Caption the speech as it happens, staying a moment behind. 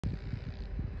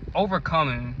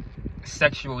overcoming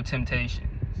sexual temptations,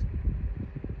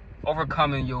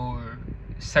 overcoming your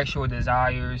sexual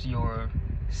desires, your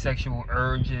sexual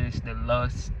urges, the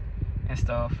lust and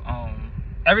stuff.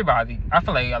 Everybody, I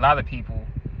feel like a lot of people,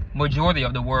 majority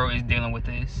of the world is dealing with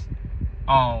this.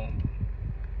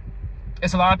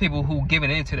 It's a lot of people who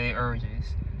giving in to their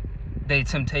urges, their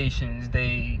temptations,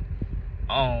 their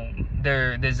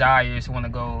desires to want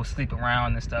to go sleep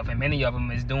around and stuff, and many of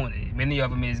them is doing it. Many of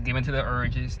them is giving to their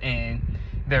urges, and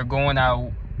they're going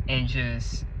out and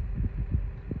just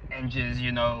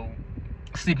you know,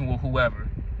 sleeping with whoever,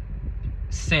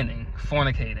 sinning,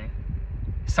 fornicating.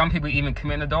 Some people even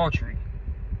commit adultery.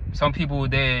 Some people,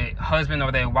 their husband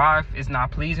or their wife is not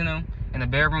pleasing them in the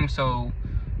bedroom, so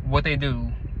what they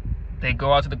do, they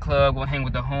go out to the club, go hang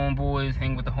with the homeboys,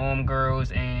 hang with the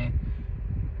homegirls, and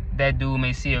that dude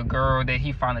may see a girl that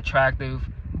he find attractive,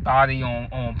 body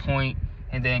on point,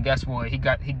 and then guess what? He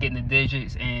getting the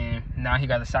digits, and now he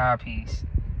got a side piece.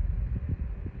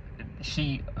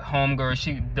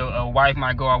 The wife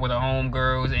might go out with her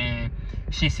homegirls, and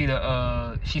she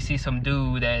see some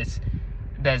dude that's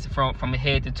from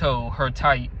head to toe her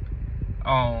type.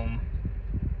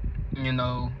 You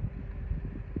know,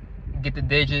 get the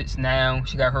digits. Now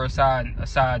she got her a side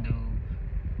dude.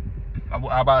 I'm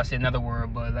about to say another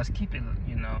word, but let's keep it,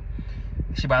 you know.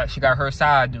 She got her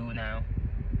side dude now.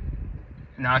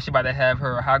 Now she about to have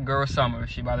her hot girl summer.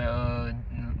 She about to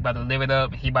live it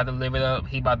up. He about to live it up.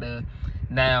 He about to,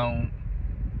 now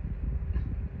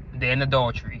they're in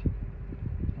adultery,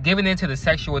 giving into the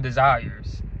sexual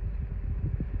desires.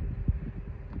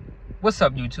 What's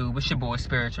up, YouTube? It's your boy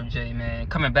Spiritual J, man,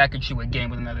 coming back at you again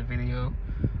with another video.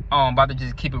 About to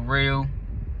just keep it real,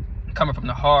 coming from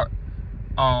the heart.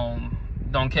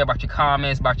 Don't care about your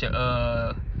comments, about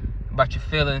your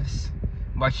feelings,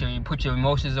 put your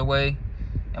emotions away.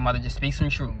 I'm about to just speak some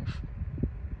truth.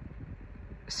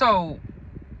 So,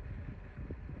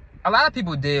 a lot of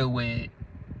people deal with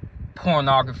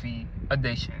pornography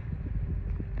addiction,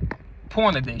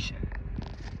 porn addiction.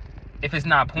 If it's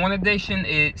not porn addiction,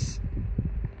 it's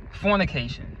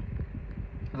fornication.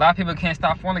 A lot of people can't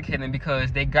stop fornicating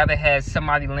because they gotta have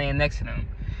somebody laying next to them.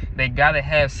 They gotta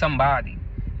have somebody.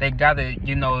 They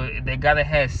gotta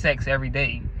have sex every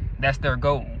day. That's their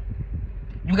goal.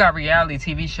 You got reality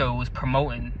TV shows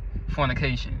promoting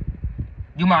fornication.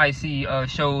 You might see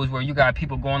shows where you got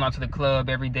people going out to the club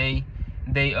every day.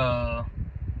 They're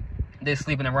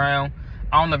sleeping around.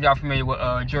 I don't know if y'all familiar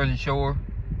with Jersey Shore.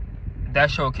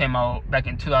 That show came out back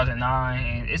in 2009,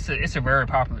 and it's a very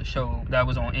popular show that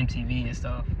was on MTV and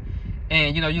stuff.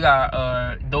 And you know, you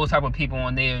got those type of people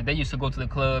on there. They used to go to the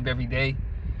club every day,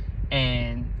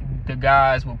 and the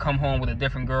guys will come home with a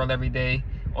different girl every day,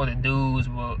 or the dudes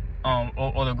will,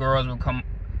 or the girls will come.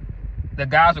 The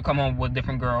guys will come home with a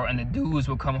different girl, and the dudes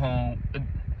will come home.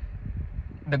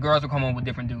 The girls will come home with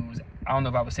different dudes. I don't know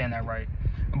if I was saying that right,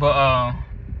 but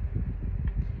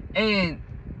and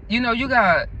you know, you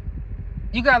got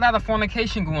a lot of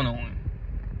fornication going on.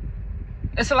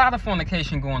 It's a lot of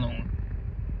fornication going on.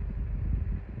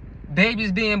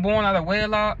 Babies being born out of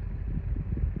wedlock.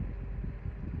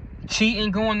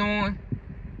 Cheating going on.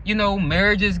 You know,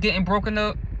 marriages getting broken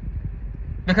up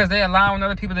because they allowing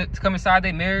other people to come inside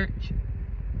their marriage.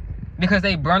 Because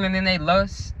they burning in their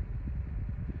lust.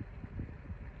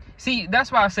 See,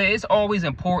 that's why I say it's always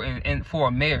important, and for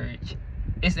a marriage,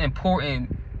 it's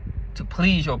important to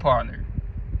please your partner.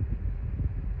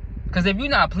 Because if you're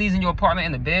not pleasing your partner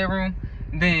in the bedroom,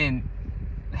 then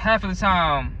half of the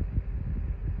time,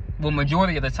 well,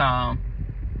 majority of the time,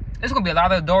 there's going to be a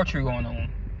lot of adultery going on.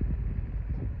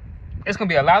 It's going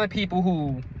to be a lot of people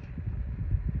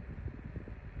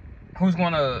who's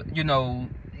going to, you know,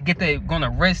 going to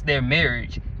risk their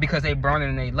marriage because they burning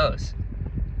in their lust.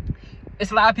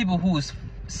 It's a lot of people who's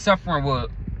suffering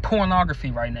with pornography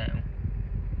right now.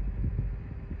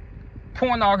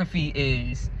 Pornography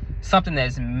is something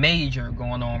that's major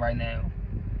going on right now.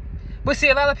 But see,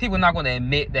 a lot of people are not going to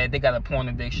admit that they got a porn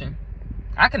addiction.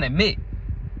 I can admit,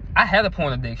 I had a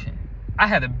porn addiction. I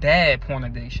had a bad porn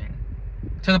addiction.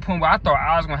 To the point where I thought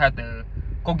I was going to have to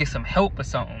go get some help or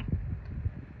something.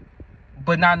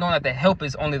 But not knowing that the help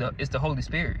is it's the Holy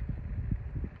Spirit.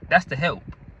 That's the help.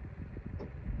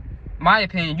 My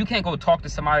opinion, you can't go talk to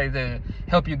somebody to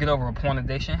help you get over a porn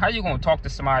addiction. How are you going to talk to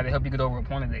somebody to help you get over a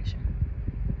porn addiction?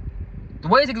 The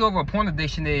way to get over a porn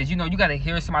addiction is, you know, you got to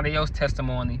hear somebody else's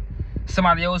testimony.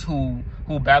 Somebody else who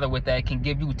battle with that can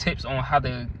give you tips on how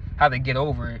to get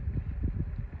over it.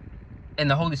 And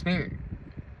the Holy Spirit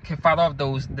can fight off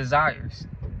those desires.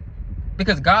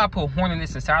 Because God put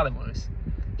horniness inside of us.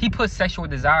 He put sexual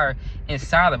desire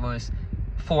inside of us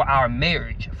for our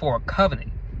marriage, for a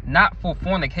covenant. not for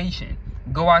fornication.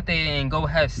 Go out there and go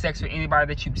have sex with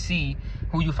anybody that you see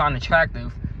who you find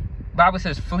attractive. Bible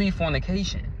says flee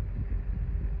fornication.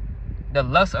 The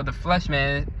lust of the flesh,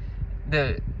 man,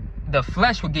 the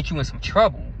flesh will get you in some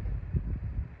trouble.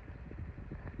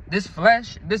 This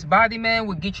flesh, this body, man,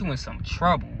 will get you in some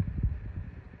trouble.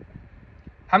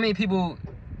 How many people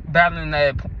battling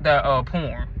that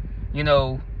porn? You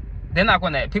know, people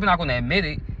not gonna admit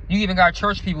it. You even got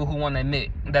church people who want to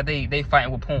admit that they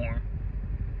fighting with porn,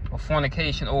 or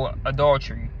fornication, or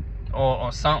adultery, or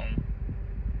something.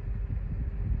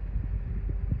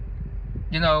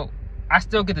 You know, I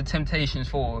still get the temptations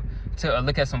to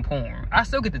look at some porn. I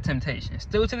still get the temptations.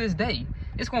 Still to this day.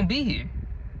 It's going to be here.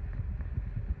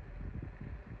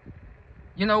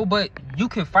 You know, but you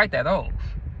can fight that off.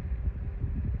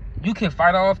 You can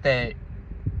fight off that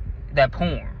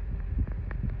porn.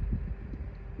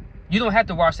 You don't have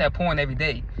to watch that porn every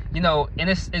day. You know, and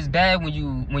it's bad when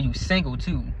you single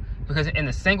too. Because in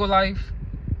the single life,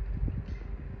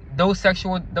 those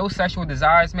sexual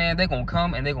desires, man, they're gonna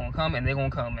come and they're gonna come and they're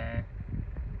gonna come, man.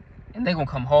 And they're gonna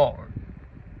come hard.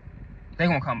 They're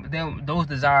gonna come. Those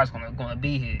desires gonna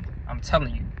be here. I'm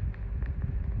telling you.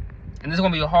 And it's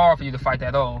gonna be hard for you to fight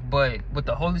that off. But with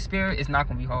the Holy Spirit, it's not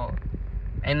gonna be hard.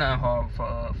 Ain't nothing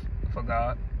hard for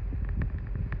God.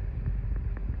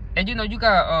 And you know, you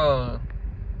got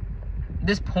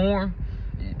this porn.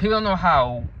 People don't know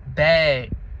how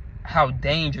bad, how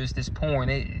dangerous this porn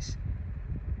is.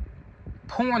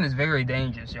 Porn is very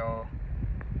dangerous, y'all.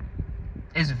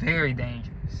 It's very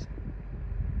dangerous.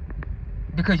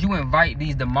 Because you invite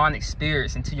these demonic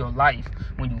spirits into your life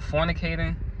when you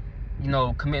fornicating, you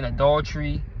know, committing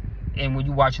adultery, and when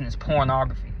you watching this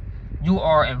pornography. You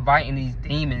are inviting these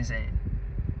demons in.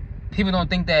 People don't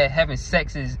think that having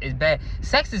sex is bad.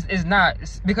 Sex is not,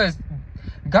 because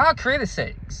God created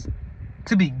sex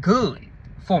to be good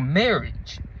for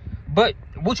marriage. But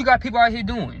what you got people out here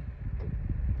doing?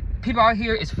 People out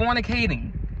here is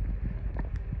fornicating.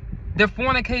 They're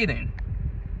fornicating.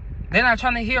 They're not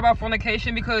trying to hear about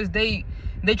fornication because they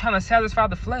trying to satisfy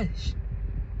the flesh.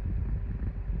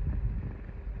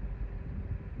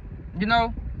 You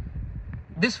know,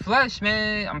 this flesh,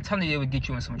 man, I'm telling you, it would get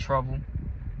you in some trouble.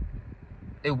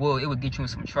 It would get you in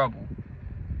some trouble.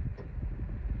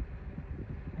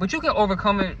 But you can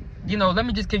overcome it. You know, let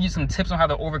me just give you some tips on how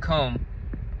to overcome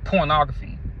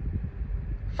pornography.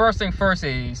 First thing first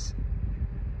is,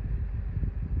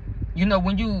 you know,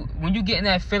 when you get in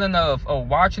that feeling of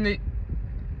watching it,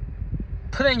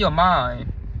 put it in your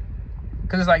mind,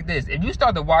 because it's like this: if you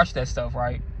start to watch that stuff,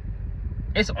 right,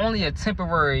 it's only a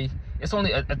temporary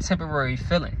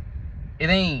feeling. It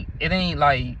ain't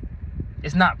like,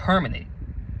 it's not permanent.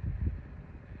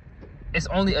 It's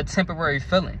only a temporary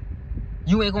feeling.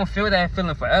 You ain't gonna feel that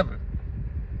feeling forever,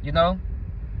 you know.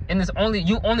 And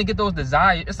you only get those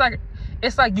desires.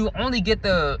 It's like you only get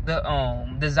the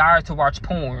desire to watch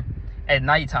porn at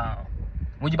nighttime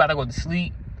when you about to go to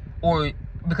sleep, or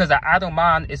because the idle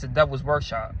mind is the devil's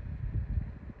workshop.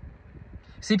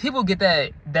 See, people get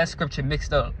that scripture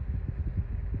mixed up.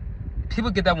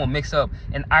 People get that one mixed up.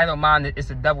 And idle mind is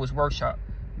the devil's workshop.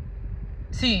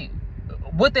 See,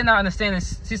 what they're not understanding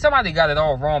is, see, somebody got it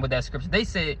all wrong with that scripture. They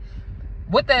said,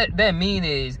 what that mean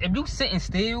is, if you sitting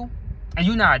still and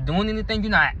you're not doing anything,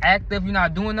 you're not active, you're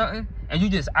not doing nothing, and you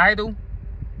just idle,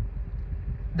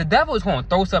 the devil is going to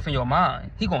throw stuff in your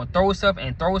mind. He's going to throw stuff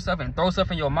and throw stuff and throw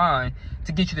stuff in your mind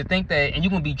to get you to think that, and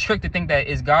you're going to be tricked to think that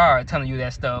it's God telling you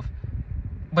that stuff,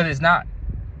 but it's not.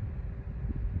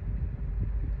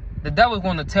 The devil is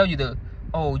going to tell you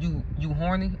oh, you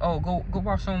horny? Oh, go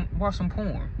watch some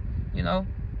porn, you know?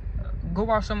 Go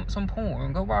watch some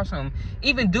porn. Go watch some.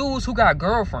 Even dudes who got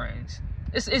girlfriends.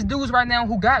 It's dudes right now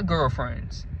who got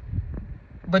girlfriends,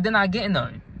 but they're not getting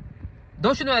none.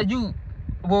 Don't you know that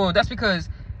well, that's because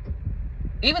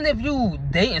even if you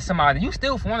dating somebody, you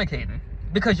still fornicating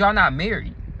because y'all not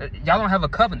married. Y'all don't have a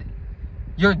covenant.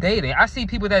 You're dating. I see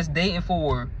people that's dating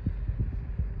for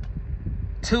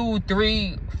 2,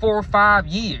 3, 4, 5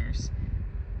 years.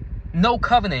 No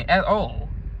covenant at all.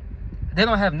 They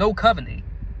don't have no covenant.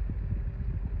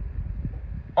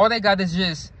 All they got is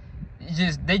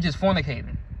they just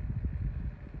fornicating.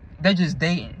 They're just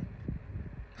dating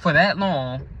for that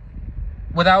long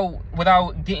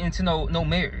without getting into no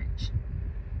marriage.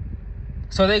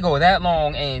 So they go that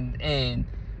long and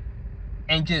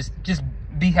just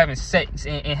be having sex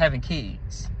and having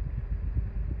kids.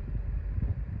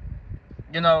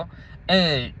 You know?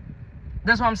 And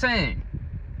that's what I'm saying.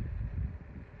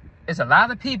 It's a lot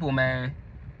of people, man.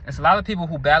 It's a lot of people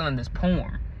who battling this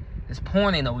porn. This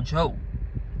porn ain't no joke.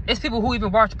 It's people who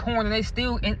even watch porn and they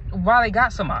still while they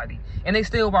got somebody, and they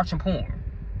still watching porn.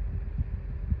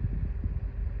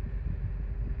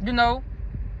 You know,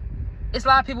 it's a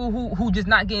lot of people who just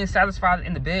not getting satisfied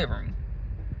in the bedroom.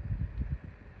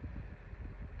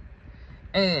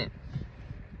 And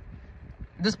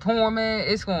this porn, man,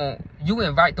 you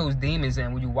invite those demons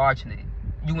in when you watching it.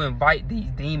 You invite these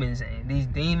demons in. These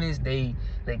demons, they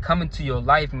come into your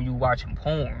life when you watching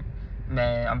porn.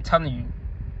 Man, I'm telling you.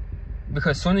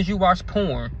 Because as soon as you watch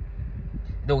porn,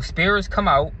 those spirits come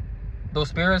out. Those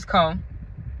spirits come,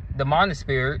 demonic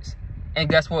spirits, and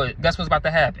guess what? Guess what's about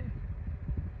to happen?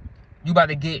 You about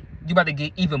to get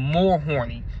even more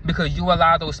horny because you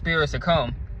allow those spirits to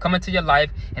come into your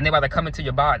life, and they about to come into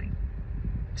your body.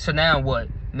 So now what?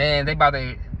 Man,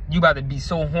 you about to be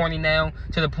so horny now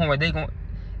to the point where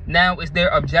now it's their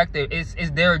objective.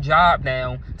 It's their job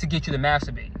now to get you to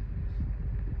masturbate.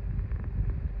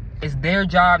 It's their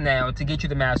job now to get you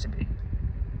to masturbate.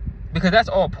 Because that's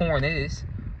all porn is.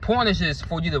 Porn is just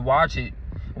for you to watch it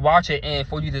and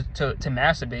for you to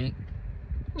masturbate.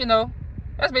 You know,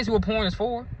 that's basically what porn is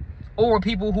for. Or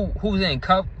people who's in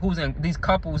these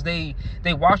couples, they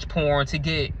watch porn to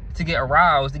get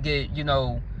aroused, to get, you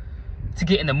know, to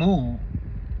get in the mood,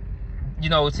 you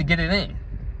know, to get it in.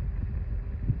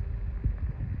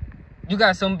 You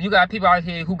got people out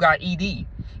here who got ED,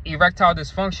 erectile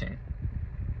dysfunction.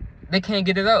 They can't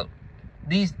get it up.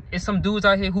 It's some dudes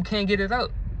out here who can't get it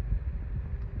up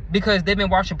because they've been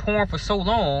watching porn for so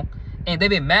long and they've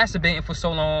been masturbating for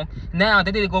so long. Now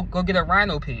they need to go get a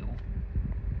rhino pill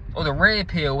or the red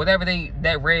pill, whatever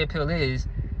that red pill is.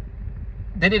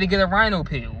 They need to get a rhino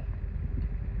pill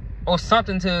or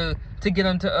something to get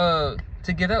them to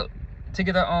get up, to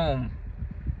get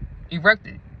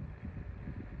erected.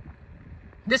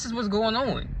 This is what's going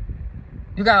on.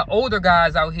 You got older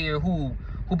guys out here who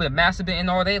been masturbating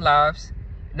all their lives.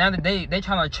 Now that they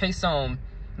trying to chase some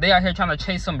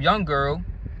young girl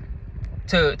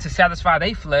to satisfy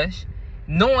their flesh,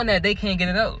 knowing that they can't get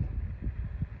it up.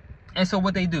 And so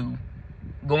what they do,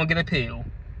 go and get a pill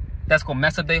that's gonna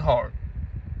mess up their heart.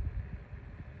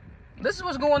 This is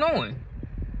what's going on.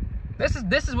 This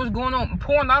is what's going on.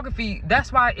 Pornography,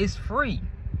 that's why it's free.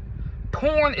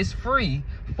 Porn is free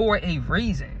for a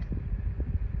reason.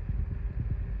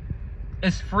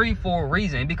 It's free for a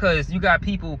reason because you got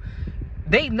people,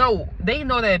 they know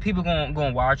that people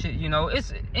gonna watch it, you know.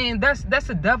 That's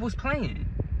the devil's plan.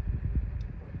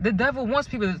 The devil wants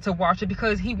people to watch it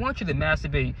because he wants you to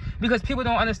masturbate. Because people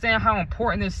don't understand how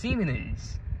important their semen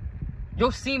is.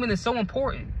 Your semen is so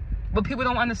important, but people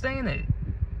don't understand it.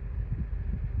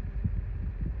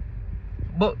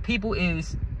 But people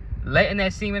is letting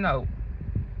that semen out.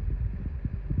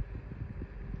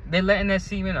 They letting that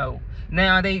semen out.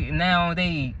 Now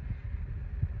they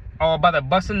are about to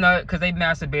bust a nut because they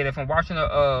masturbated from watching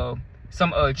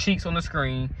some cheeks on the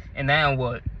screen, and now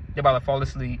what? They're about to fall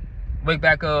asleep. Wake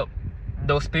back up.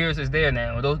 Those spirits is there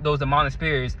now. Those demonic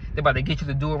spirits. They're about to get you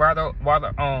to do it right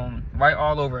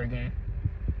all over again.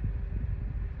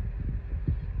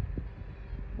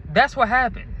 That's what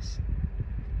happens.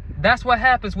 That's what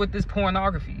happens with this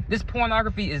pornography. This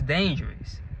pornography is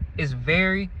dangerous. It's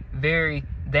very, very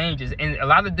dangerous. And a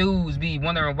lot of dudes be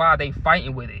wondering why they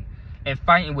fighting with it.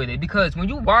 Because when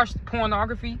you watch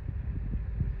pornography,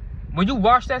 when you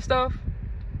watch that stuff,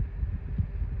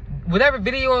 whatever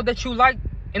video that you like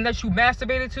and that you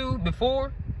masturbated to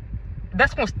before,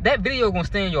 that video gonna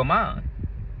stay in your mind.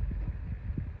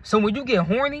 So when you get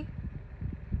horny,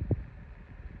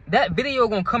 that video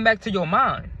gonna come back to your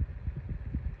mind.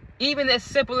 Even as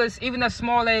small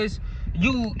as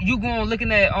you going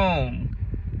looking at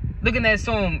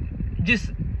some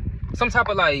type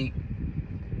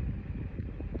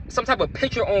of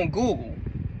picture on Google.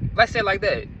 Let's say it like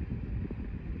that.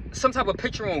 Some type of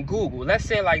picture on Google. Let's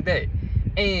say it like that.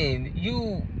 And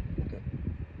you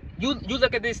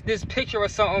look at this picture or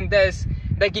something that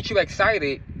gets you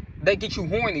excited, that gets you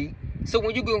horny. So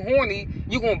when you get horny,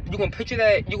 you gonna picture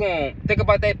that, you gonna think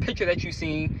about that picture that you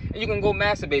seen, and you gonna go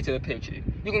masturbate to the picture.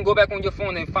 You can go back on your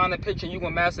phone and find the picture, and you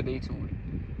gonna masturbate to it.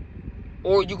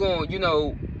 Or you gonna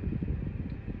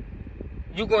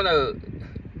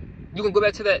go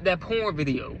back to that porn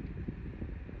video.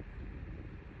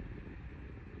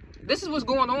 This is what's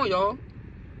going on, y'all.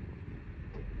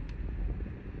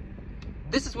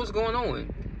 This is what's going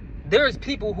on. There is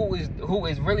people who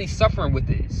is really suffering with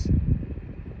this.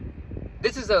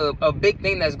 This is a big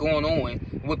thing that's going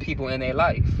on with people in their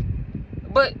life.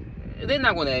 But they're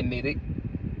not going to admit it.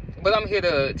 But I'm here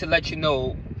to let you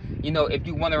know, if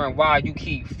you're wondering why you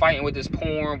keep fighting with this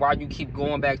porn, why you keep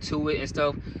going back to it and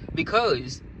stuff.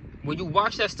 Because when you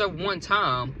watch that stuff one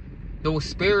time, those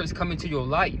spirits come into your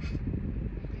life.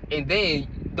 And then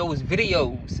those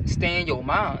videos stay in your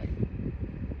mind.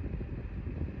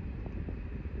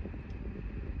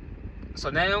 So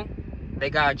now they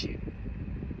got you.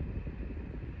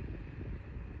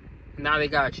 Now they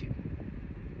got you.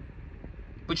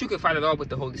 But you can fight it off with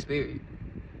the Holy Spirit.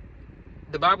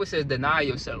 The Bible says deny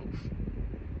yourself.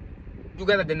 You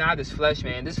gotta deny this flesh,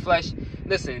 man. This flesh,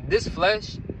 listen, this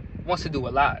flesh wants to do a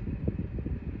lot.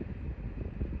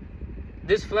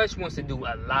 This flesh wants to do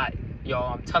a lot,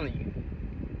 y'all. I'm telling you.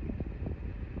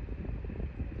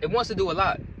 It wants to do a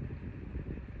lot.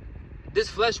 This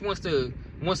flesh wants to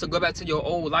go back to your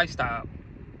old lifestyle.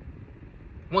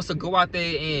 Wants to go out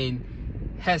there and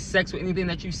have sex with anything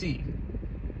that you see.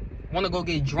 Want to go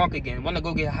get drunk again. Want to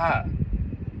go get high.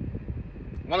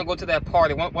 Want to go to that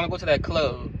party. Want to go to that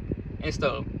club and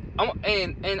stuff.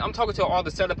 And I'm talking to all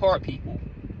the set apart people.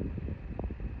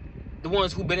 The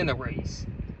ones who've been in the race.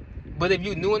 But if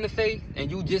you're new in the faith and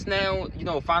you just now, you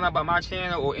know, find out about my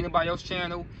channel or anybody else's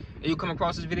channel and you come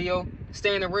across this video,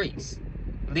 stay in the race.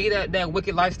 Leave that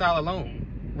wicked lifestyle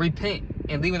alone. Repent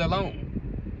and leave it alone.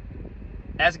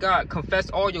 Ask God, confess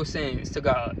all your sins to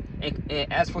God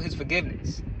and ask for his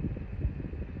forgiveness.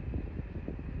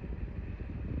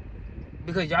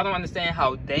 Because y'all don't understand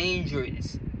how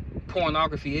dangerous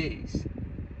pornography is.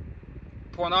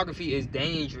 Pornography is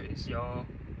dangerous, y'all.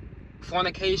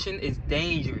 Fornication is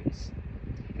dangerous.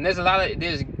 And there's a lot of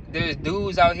there's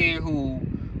dudes out here who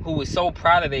is so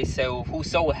proud of themselves, who's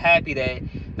so happy that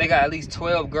they got at least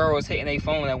 12 girls hitting their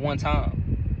phone at one time.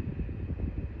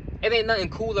 It ain't nothing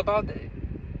cool about that.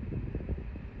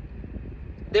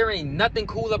 There ain't nothing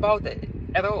cool about that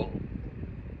at all.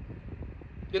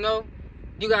 You know,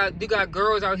 you got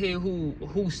girls out here who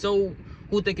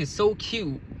think it's so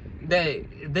cute that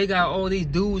they got all these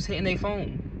dudes hitting their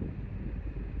phone.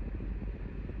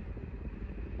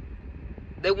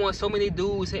 They want so many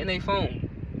dudes hitting their phone.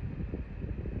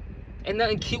 Ain't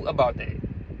nothing cute about that.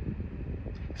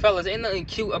 Fellas, ain't nothing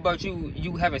cute about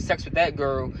you having sex with that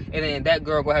girl, and then that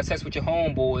girl go have sex with your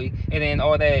homeboy, and then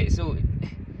all that. So,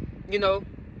 you know,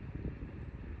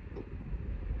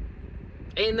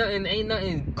 ain't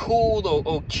nothing cool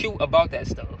or cute about that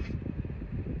stuff.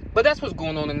 But that's what's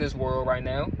going on in this world right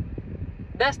now.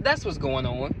 That's what's going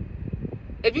on.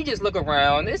 If you just look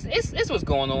around, it's what's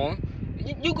going on.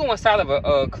 You go inside of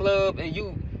a club and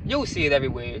you'll see it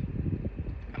everywhere.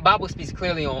 The Bible speaks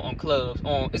clearly on clubs.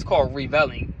 It's called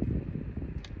reveling.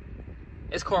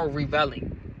 It's called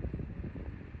reveling.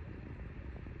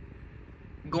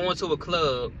 Going to a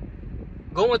club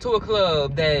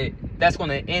that's going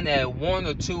to end at 1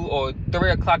 or 2 or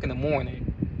 3 o'clock in the morning,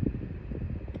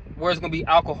 where it's going to be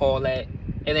alcohol at,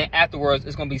 and then afterwards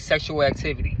it's going to be sexual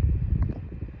activity.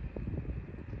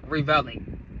 Reveling.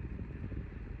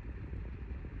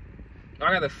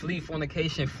 I gotta flee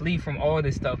fornication, flee from all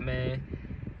this stuff, man.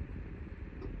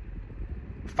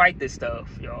 Fight this stuff,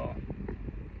 y'all.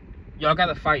 Y'all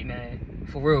gotta fight, man.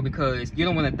 For real, because you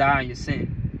don't want to die in your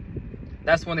sin.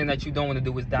 That's one thing that you don't want to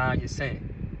do, is die in your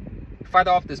sin. Fight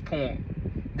off this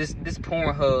porn. This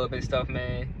Pornhub and stuff,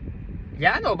 man.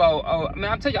 Yeah, I know about,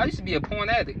 man, I'm telling you, I used to be a porn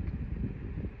addict.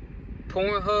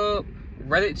 Pornhub,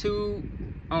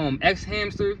 RedditTube,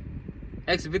 X-Hamster,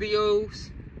 X-Videos.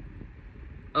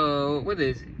 What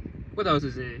is it? What else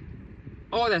is it?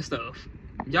 All that stuff.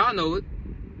 Y'all know it.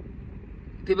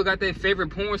 People got their favorite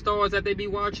porn stars that they be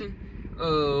watching.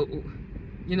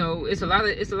 You know, it's a lot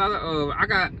of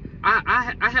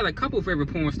I had a couple favorite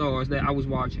porn stars that I was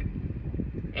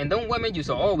watching. And them women used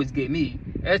to always get me.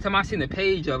 Every time I seen the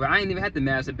page of it, I ain't even had to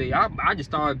masturbate. I just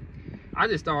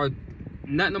started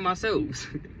nutting on myself.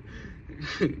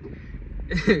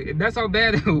 That's how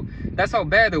bad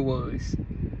it was.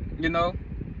 You know?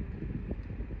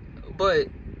 But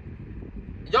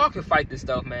y'all can fight this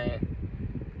stuff, man.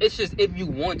 It's just if you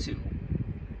want to.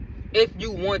 If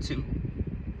you want to.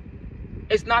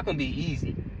 It's not going to be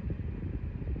easy.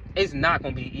 It's not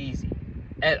going to be easy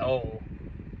at all.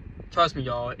 Trust me,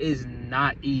 y'all. It's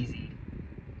not easy.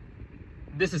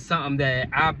 This is something that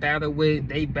I battle with.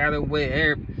 They battle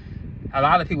with. A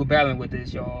lot of people battling with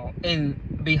this, y'all.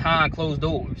 And behind closed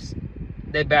doors,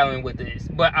 they're battling with this.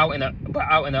 But out in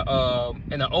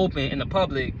the open, in the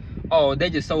public, oh, they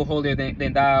just so holier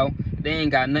than thou. They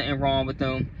ain't got nothing wrong with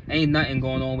them. Ain't nothing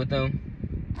going on with them.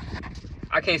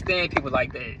 I can't stand people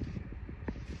like that.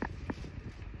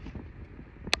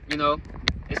 You know,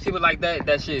 it's people like that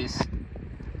that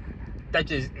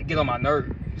just get on my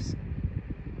nerves.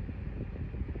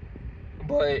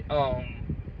 But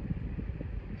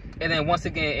and then once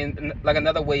again, and like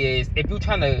another way is, if you're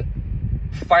trying to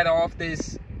fight off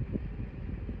this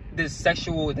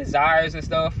sexual desires and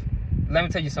stuff, let me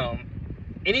tell you something.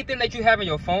 anything that you have in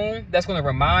your phone that's going to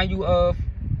remind you of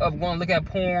going to look at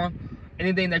porn,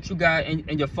 anything that you got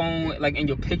in your phone, like in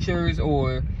your pictures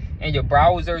or in your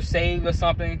browser saved or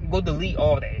something, go delete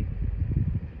all that.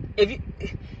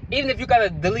 Even if you got to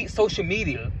delete social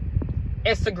media,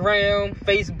 Instagram,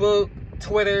 Facebook,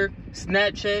 Twitter,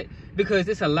 Snapchat, because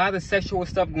there's a lot of sexual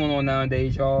stuff going on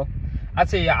nowadays, y'all. I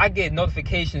tell you, I get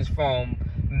notifications from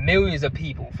millions of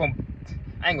people, I ain't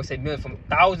gonna say millions, from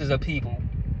thousands of people.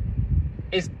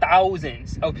 It's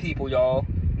thousands of people, y'all,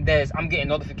 that I'm getting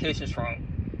notifications from,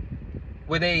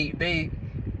 where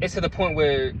it's to the point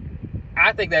where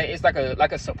I think that it's like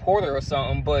a supporter or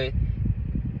something, but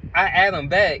I add them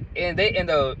back and they end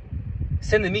up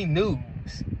sending me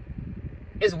news.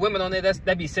 It's women on there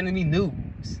that be sending me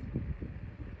news.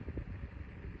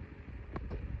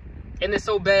 And it's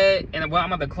so bad. And well,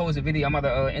 I'm about to close the video. I'm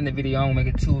about to end the video. I don't make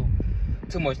it too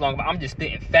much longer. But I'm just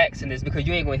spitting facts in this because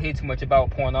you ain't going to hear too much about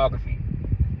pornography.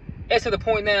 It's to the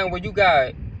point now where you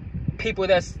got people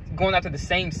that's going after the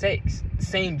same sex, the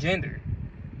same gender.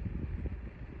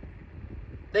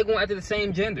 They're going after the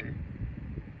same gender.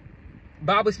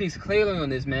 Bible speaks clearly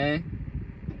on this, man.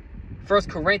 1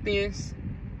 Corinthians,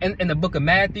 in the book of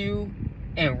Matthew,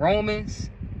 and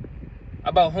Romans,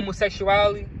 about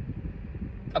homosexuality,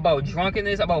 about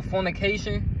drunkenness, about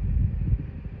fornication.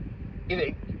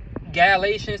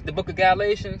 Galatians, the book of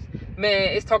Galatians, man,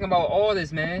 it's talking about all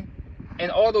this, man.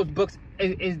 And all those books,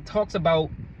 it talks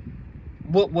about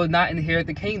what will not inherit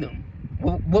the kingdom,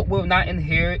 what will not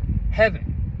inherit heaven.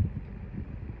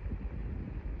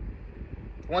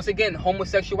 Once again,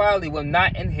 homosexuality will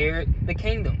not inherit the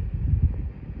kingdom.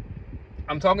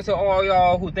 I'm talking to all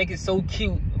y'all who think it's so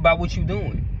cute about what you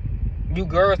doing. You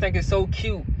girls think it's so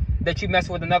cute that you mess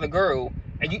with another girl,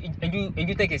 and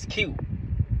you think it's cute.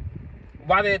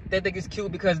 Why they think it's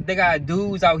cute? Because they got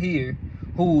dudes out here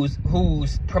who's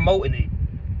promoting it.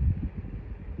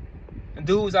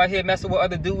 Dudes out here messing with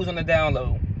other dudes on the down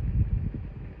low.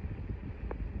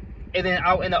 And then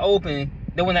out in the open,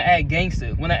 they want to act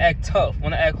gangster, want to act tough,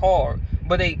 want to act hard,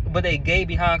 but they gay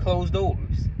behind closed doors.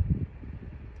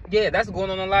 Yeah, that's going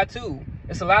on a lot too.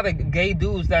 It's a lot of gay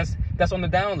dudes that's on the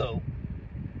down low.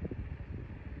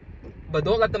 But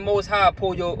don't let the Most High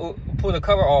pull the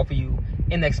cover off of you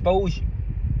and expose you.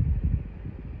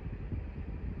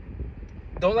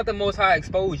 Don't let the Most High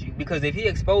expose you, because if he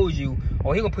expose you,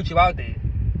 or he gonna put you out there,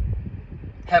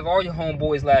 have all your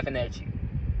homeboys laughing at you.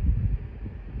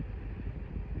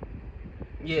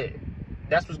 Yeah,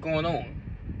 that's what's going on.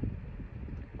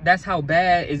 That's how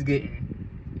bad it's getting.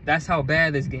 That's how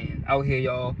bad it's getting out here,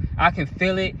 y'all. I can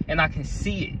feel it and I can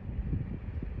see it.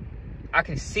 I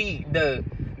can see the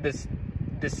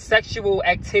sexual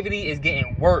activity is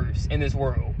getting worse in this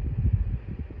world.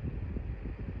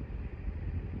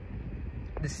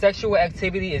 The sexual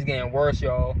activity is getting worse,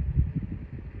 y'all.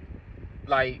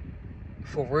 Like,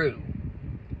 for real.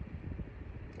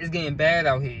 It's getting bad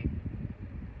out here.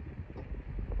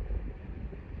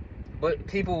 But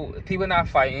people not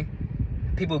fighting.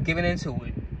 People giving into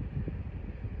it.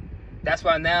 That's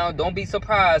why now, don't be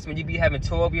surprised when you be having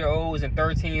 12-year-olds and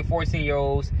 13,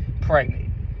 14-year-olds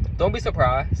pregnant. Don't be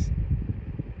surprised.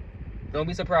 Don't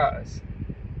be surprised.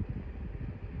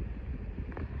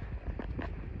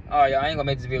 Alright, y'all, I ain't gonna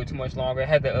make this video too much longer. I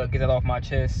had to get that off my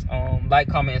chest. Like,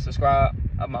 comment, and subscribe.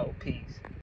 I'm out. Peace.